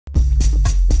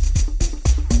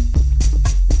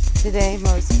Today,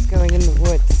 Mosie's going in the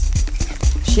woods.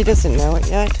 She doesn't know it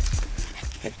yet,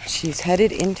 but she's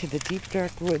headed into the deep,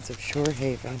 dark woods of Shore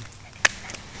Haven.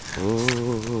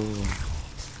 Ooh,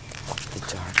 the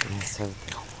darkness of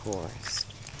the forest.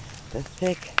 The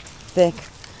thick, thick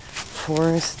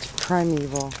forest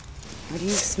primeval. What do you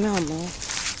smell, Mo?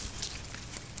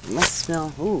 It must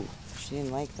smell, ooh, she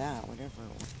didn't like that, whatever.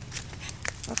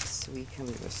 Oops, we come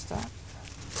to a stop.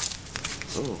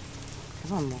 Ooh,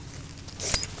 come on, Mo.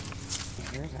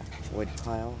 Here's a wood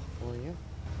pile for you.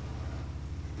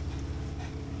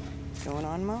 What's going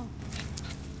on, Mo?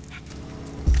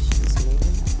 She's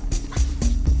moving on.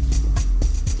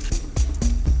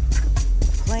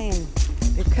 The plane.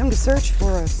 They've come to search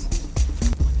for us.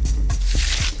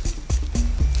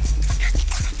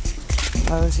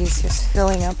 Mosie's just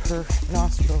filling up her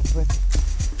nostrils with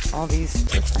all these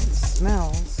different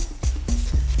smells.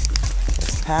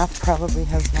 This path probably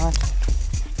has not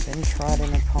been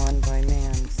trodden upon by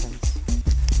man since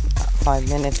about 5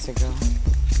 minutes ago.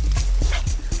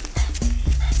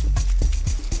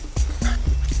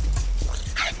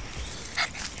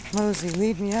 Mosie,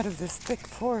 lead me out of this thick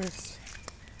forest.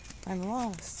 I'm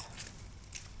lost.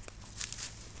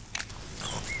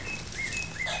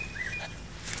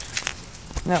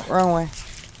 No, wrong way.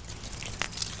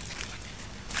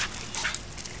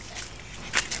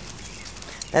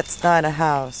 That's not a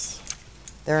house.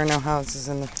 There are no houses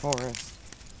in the forest.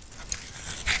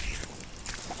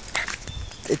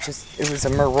 It was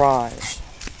a mirage.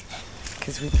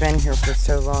 Because we've been here for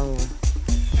so long, we're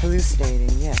hallucinating.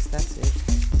 Yes, that's it.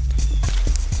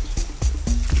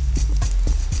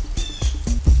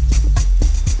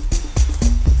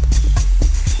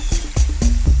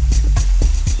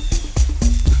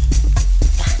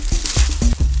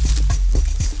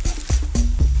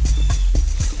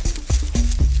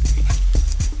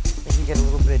 Get a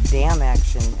little bit of dam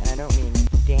action, and I don't mean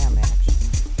dam action.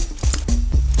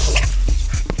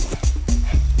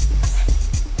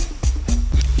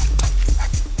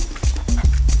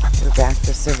 We're back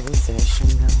to civilization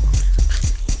now.